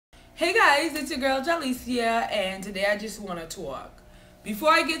Hey guys, it's your girl Jalicia, and today I just want to talk.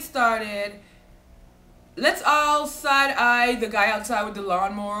 Before I get started, let's all side-eye the guy outside with the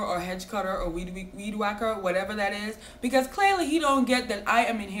lawnmower or hedge cutter or weed whacker, whatever that is, because clearly he don't get that I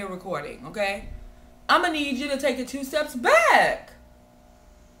am in here recording, okay? I'm gonna need you to take it 2 steps back.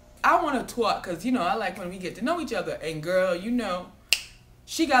 I want to talk because, you know, I like when we get to know each other, and girl, you know,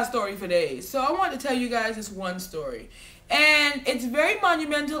 she got a story for days. So I want to tell you guys this one story. And it's very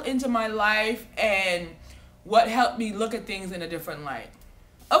monumental into my life and what helped me look at things in a different light.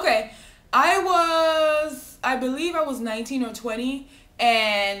 Okay, I believe I was 19 or 20,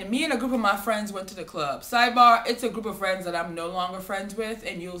 and me and a group of my friends went to the club. Sidebar, it's a group of friends that I'm no longer friends with,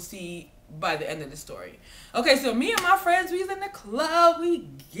 and you'll see by the end of the story. Okay, so me and my friends, we was in the club, we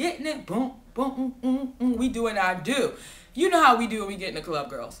getting it, boom, boom, we doing our do. You know how we do when we get in the club,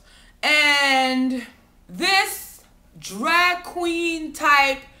 girls. And this drag queen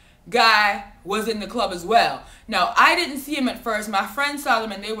type guy was in the club as well. Now, I didn't see him at first. My friends saw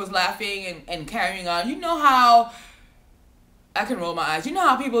them and they was laughing and carrying on. You know how, I can roll my eyes. You know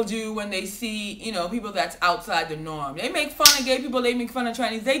how people do when they see, you know, people that's outside the norm. They make fun of gay people. They make fun of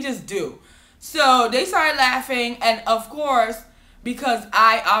trannies. They just do. So they started laughing, and of course, because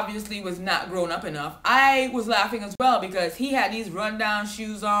I obviously was not grown up enough, I was laughing as well because he had these rundown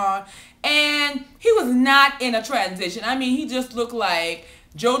shoes on and he was not in a transition. I mean, he just looked like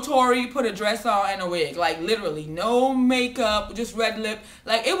Joe Torre put a dress on and a wig. Like, literally, no makeup, just red lip.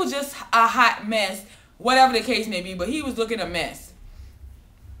 Like, it was just a hot mess, whatever the case may be, but he was looking a mess.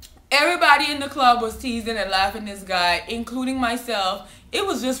 Everybody in the club was teasing and laughing at this guy, including myself. It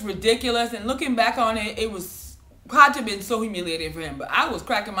was just ridiculous, and looking back on it, it was had to have been so humiliating for him, but I was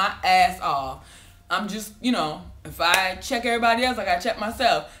cracking my ass off. I'm just, you know, if I check everybody else, I gotta check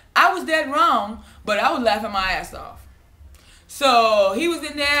myself. I was dead wrong, but I was laughing my ass off. So he was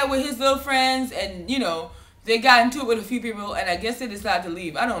in there with his little friends, and, you know, they got into it with a few people, and I guess they decided to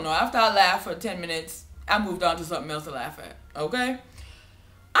leave. I don't know. After I laughed for 10 minutes, I moved on to something else to laugh at. Okay?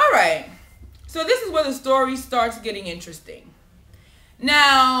 Alright. So this is where the story starts getting interesting.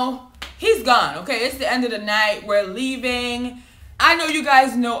 Now, he's gone, okay? It's the end of the night. We're leaving. I know you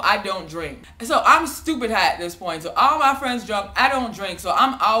guys know I don't drink. So I'm stupid high at this point. So all my friends drunk. I don't drink. So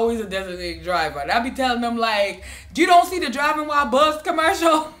I'm always a designated driver. And I be telling them, like, you don't see the driving while buzzed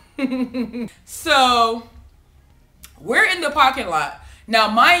commercial? So we're in the parking lot. Now,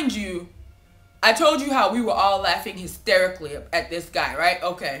 mind you, I told you how we were all laughing hysterically at this guy, right?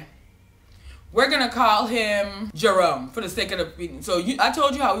 Okay. We're going to call him Jerome for the sake of the meeting. So I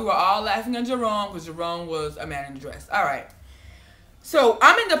told you how we were all laughing at Jerome because Jerome was a man in a dress. All right. So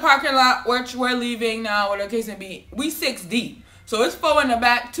I'm in the parking lot, which we're leaving now, whatever the case may be. We 6 deep. So it's 4 in the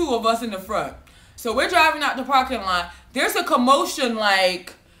back, 2 of us in the front. So we're driving out the parking lot. There's a commotion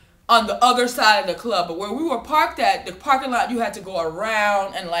like on the other side of the club. But where we were parked at, the parking lot, you had to go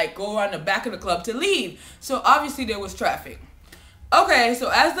around and like go around the back of the club to leave. So obviously there was traffic. Okay, so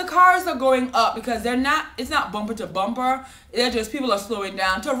as the cars are going up, because it's not bumper to bumper, they're just, people are slowing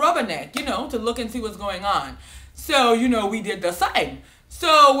down to rubberneck, you know, to look and see what's going on. So, you know, we did the same.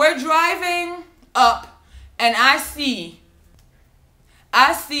 So we're driving up, and I see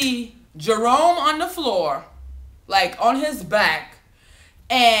Jerome on the floor, like on his back,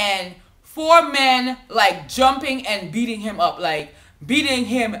 and 4 men like jumping and beating him up, like beating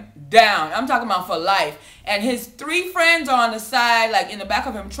him down. I'm talking about for life. And his 3 friends are on the side, like in the back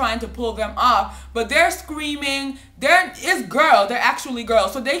of him, trying to pull them off. But they're screaming. It's girls. They're actually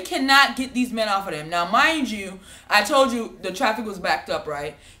girls. So they cannot get these men off of them. Now, mind you, I told you the traffic was backed up,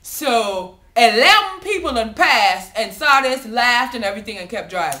 right? So 11 people done passed and saw this, laughed and everything, and kept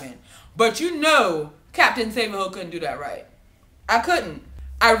driving. But you know, Captain Saberhood couldn't do that, right? I couldn't.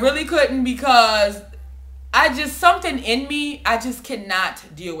 I really couldn't, because something in me, I just cannot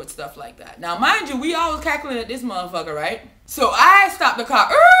deal with stuff like that. Now, mind you, we always cackling at this motherfucker, right? So I stop the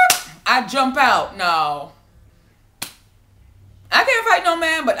car. I jump out. No. I can't fight no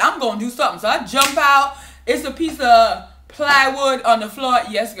man, but I'm going to do something. So I jump out. It's a piece of plywood on the floor.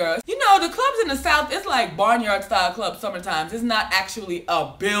 Yes, girl. You know, the clubs in the South, it's like barnyard style clubs sometimes. It's not actually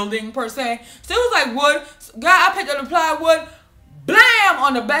a building per se. So it was like wood. God, I picked up the plywood. Blam!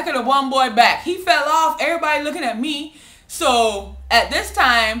 On the back of the one boy back. He fell off. Everybody looking at me. So at this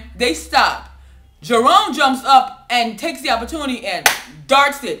time, they stop. Jerome jumps up and takes the opportunity and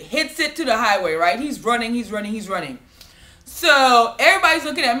darts it. Hits it to the highway, right? He's running, he's running, he's running. So everybody's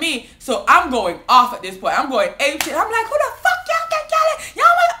looking at me. So I'm going off at this point. I'm going ape shit. I'm like, who the fuck y'all can get it? Y'all,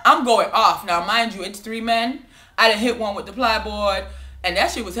 I'm going off. Now, mind you, it's 3 men. I done hit one with the plywood. And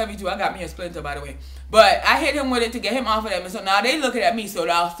that shit was heavy too. I got me a splinter, by the way. But I hit him with it to get him off of them. And so now they looking at me. So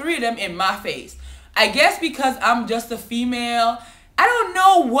now 3 of them in my face. I guess because I'm just a female. I don't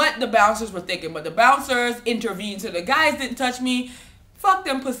know what the bouncers were thinking. But the bouncers intervened. So the guys didn't touch me. Fuck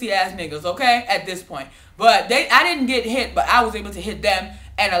them pussy ass niggas, okay? At this point. But I didn't get hit. But I was able to hit them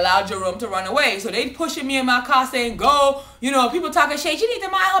and allow Jerome to run away. So they pushing me in my car saying, go. You know, people talking shit. She need to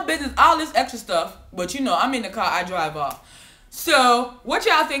mind her business. All this extra stuff. But you know, I'm in the car. I drive off. So what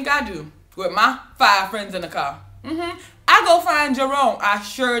y'all think I do with my 5 friends in the car? I go find Jerome. I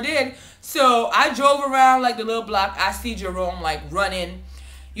sure did. So I drove around like the little block. I see Jerome like running,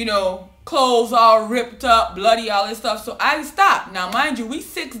 you know, clothes all ripped up, bloody, all this stuff. So I stopped. Now, mind you, we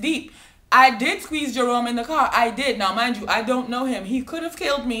 6 deep. I did squeeze Jerome in the car. I did. Now, mind you, I don't know him. He could have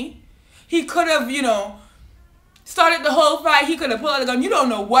killed me. He could have, you know, started the whole fight. He could have pulled out a gun. You don't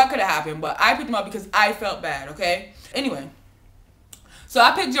know what could have happened. But I picked him up because I felt bad, okay? Anyway. So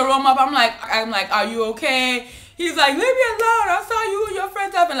I picked Jerome up. I'm like, are you okay? He's like, leave me alone. I saw you and your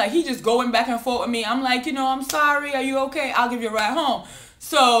friends up. And like, he just going back and forth with me. I'm like, you know, I'm sorry. Are you okay? I'll give you a ride home.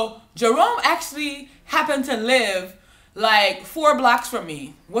 So Jerome actually happened to live like 4 blocks from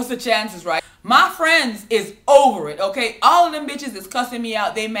me. What's the chances, right? My friends is over it, okay? All of them bitches is cussing me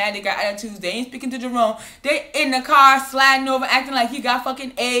out. They mad. They got attitudes. They ain't speaking to Jerome. They in the car sliding over, acting like he got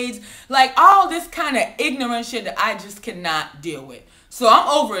fucking AIDS. Like all this kind of ignorant shit that I just cannot deal with. So I'm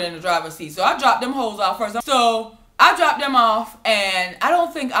over it in the driver's seat. So I dropped them hoes off first. So I dropped them off, and I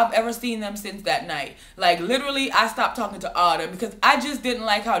don't think I've ever seen them since that night. Like, literally, I stopped talking to all of them because I just didn't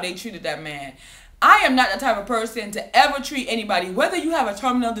like how they treated that man. I am not the type of person to ever treat anybody, whether you have a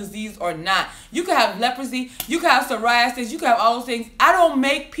terminal disease or not. You could have leprosy, you could have psoriasis, you could have all those things. I don't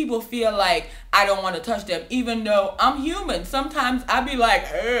make people feel like I don't want to touch them, even though I'm human. Sometimes I be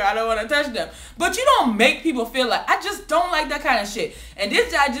like, I don't want to touch them. But you don't make people feel like, I just don't like that kind of shit. And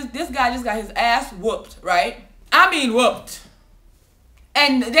this guy just got his ass whooped, right? I mean whooped.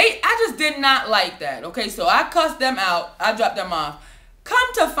 And I just did not like that, okay? So I cussed them out. I dropped them off.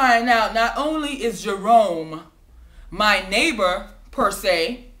 Come to find out, not only is Jerome my neighbor, per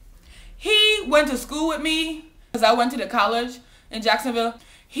se, he went to school with me because I went to the college in Jacksonville.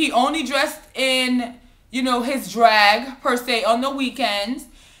 He only dressed in, you know, his drag, per se, on the weekends.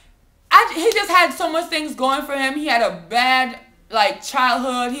 He just had so much things going for him. He had a bad, like,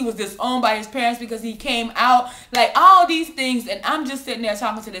 childhood. He was disowned by his parents because he came out. Like, all these things, and I'm just sitting there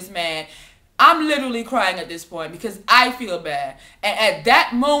talking to this man. I'm literally crying at this point because I feel bad. And at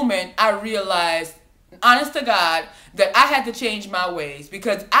that moment, I realized, honest to God, that I had to change my ways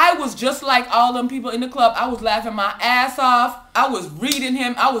because I was just like all them people in the club. I was laughing my ass off. I was reading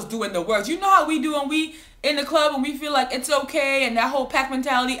him. I was doing the words. You know how we do when we in the club and we feel like it's okay and that whole pack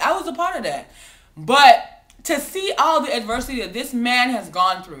mentality? I was a part of that. But to see all the adversity that this man has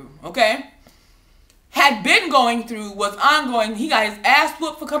gone through, okay? Had been going through, was ongoing. He got his ass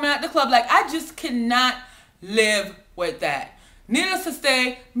whooped for coming out the club. Like, I just cannot live with that. Needless to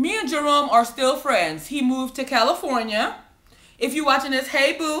say, me and Jerome are still friends. He moved to California. If you're watching this,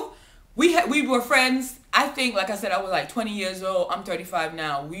 hey boo, we were friends. I think, like I said, I was like 20 years old. I'm 35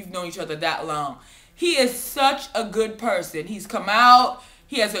 now. We've known each other that long. He is such a good person. He's come out.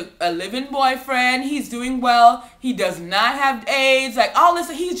 He has a living boyfriend. He's doing well. He does not have AIDS. Like, all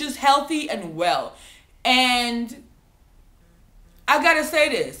this, he's just healthy and well. And I gotta say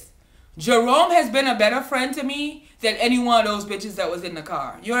this, Jerome has been a better friend to me than any one of those bitches that was in the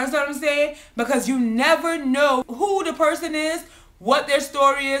car. You understand what I'm saying? Because you never know who the person is, what their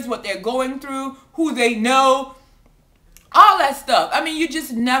story is, what they're going through, who they know, all that stuff. I mean, you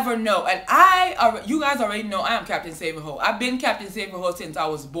just never know. And you guys already know I am Captain Save-A-Ho. I've been Captain Save-A-Ho since I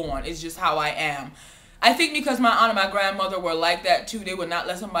was born. It's just how I am. I think because my aunt and my grandmother were like that too. They would not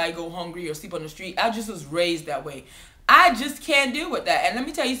let somebody go hungry or sleep on the street. I just was raised that way. I just can't deal with that. And let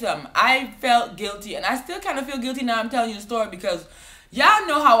me tell you something. I felt guilty. And I still kind of feel guilty now I'm telling you the story because y'all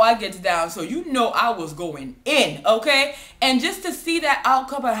know how I get down. So you know I was going in, okay? And just to see that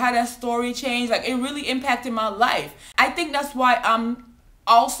outcome and how that story changed, like, it really impacted my life. I think that's why I'm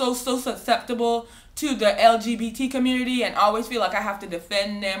also so susceptible to the LGBT community and always feel like I have to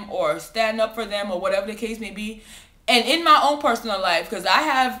defend them or stand up for them or whatever the case may be. And in my own personal life, because I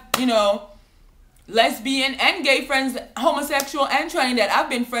have, you know, lesbian and gay friends, homosexual and tranny that I've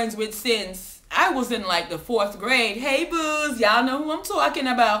been friends with since I was in like the 4th grade. Hey boos, y'all know who I'm talking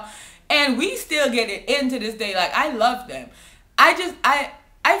about. And we still get it into this day. Like, I love them. I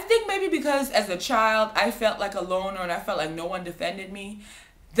think maybe because as a child I felt like a loner and I felt like no one defended me.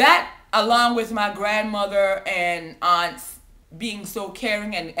 That, along with my grandmother and aunts being so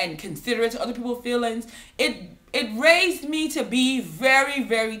caring and considerate to other people's feelings, it It raised me to be very,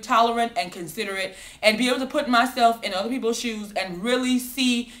 very tolerant and considerate and be able to put myself in other people's shoes and really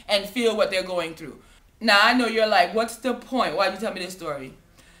see and feel what they're going through. Now, I know you're like, what's the point? Why'd you tell me this story?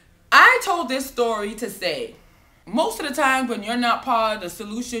 I told this story to say, most of the time when you're not part of the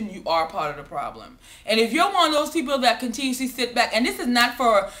solution, you are part of the problem. And if you're one of those people that continuously sit back, and this is not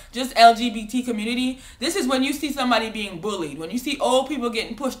for just LGBT community, this is when you see somebody being bullied, when you see old people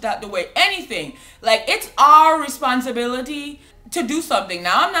getting pushed out the way, anything. Like, it's our responsibility to do something.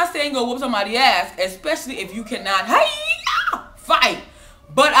 Now, I'm not saying go whoop somebody's ass, especially if you cannot fight.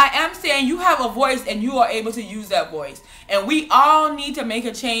 But I am saying you have a voice and you are able to use that voice. And we all need to make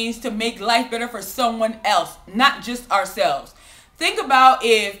a change to make life better for someone else, not just ourselves. Think about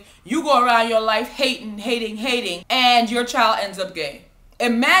if you go around your life hating, and your child ends up gay.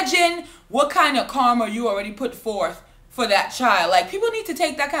 Imagine what kind of karma you already put forth for that child. Like, people need to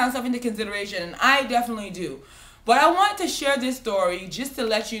take that kind of stuff into consideration, and I definitely do. But I want to share this story just to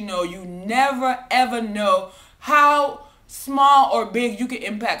let you know you never ever know how small or big you can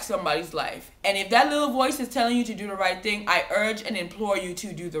impact somebody's life. And if that little voice is telling you to do the right thing, I urge and implore you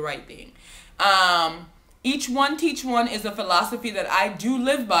to do the right thing. Each one teach one is a philosophy that I do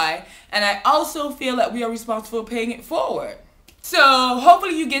live by, and I also feel that we are responsible for paying it forward. So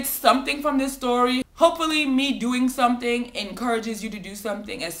hopefully you get something from this story. Hopefully me doing something encourages you to do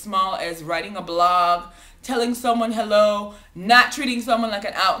something as small as writing a blog, telling someone hello, not treating someone like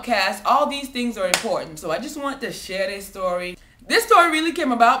an outcast. All these things are important. So I just wanted to share this story. This story really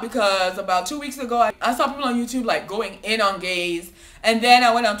came about because about 2 weeks ago, I saw people on YouTube like going in on gays. And then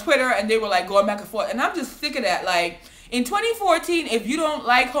I went on Twitter and they were like going back and forth. And I'm just sick of that. Like, in 2014, if you don't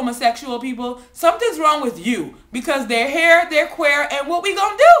like homosexual people, something's wrong with you. Because they're here, they're queer, and what we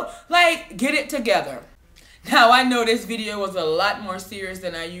gonna do? Like, get it together. Now, I know this video was a lot more serious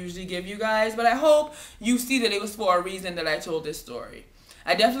than I usually give you guys, but I hope you see that it was for a reason that I told this story.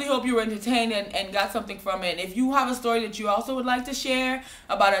 I definitely hope you were entertained and got something from it. And if you have a story that you also would like to share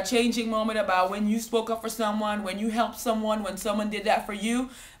about a changing moment, about when you spoke up for someone, when you helped someone, when someone did that for you,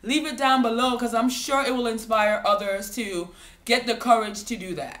 leave it down below because I'm sure it will inspire others to get the courage to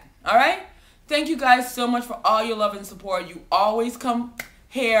do that. All right? Thank you guys so much for all your love and support. You always come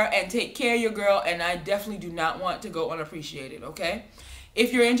here and take care of your girl, and I definitely do not want to go unappreciated, okay?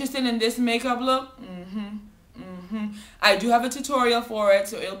 If you're interested in this makeup look, I do have a tutorial for it,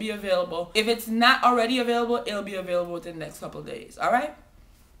 so it'll be available. If it's not already available, it'll be available within the next couple of days, all right?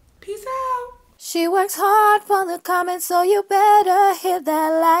 Peace out. She works hard for the comments, so you better hit that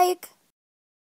like.